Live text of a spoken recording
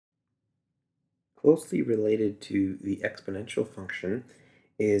Closely related to the exponential function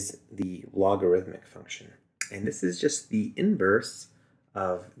is the logarithmic function. And this is just the inverse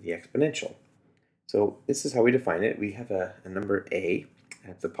of the exponential. So this is how we define it. We have a number a,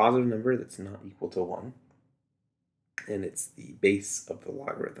 and it's a positive number that's not equal to 1. And it's the base of the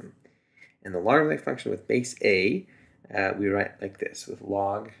logarithm. And the logarithmic function with base a, we write like this, with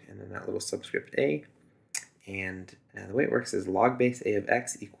log and then that little subscript a. And the way it works is log base a of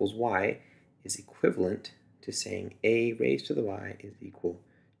x equals y is equivalent to saying a raised to the y is equal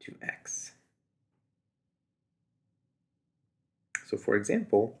to x. So for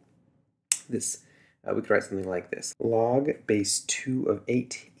example, this we could write something like this. Log base 2 of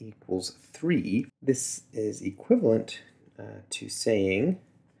 8 equals 3. This is equivalent to saying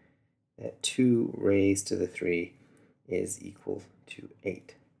that 2 raised to the 3 is equal to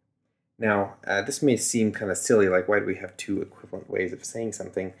 8. Now, this may seem kind of silly, like why do we have two equivalent ways of saying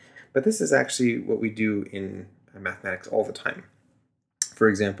something? But this is actually what we do in mathematics all the time. For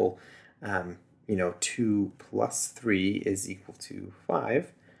example, 2 plus 3 is equal to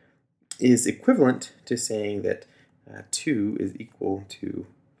 5 is equivalent to saying that 2 is equal to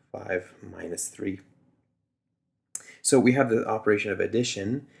 5 minus 3. So we have the operation of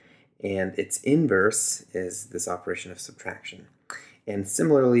addition, and its inverse is this operation of subtraction. And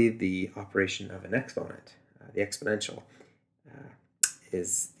similarly, the operation of an exponent, the exponential,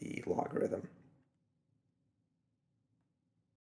 is the logarithm.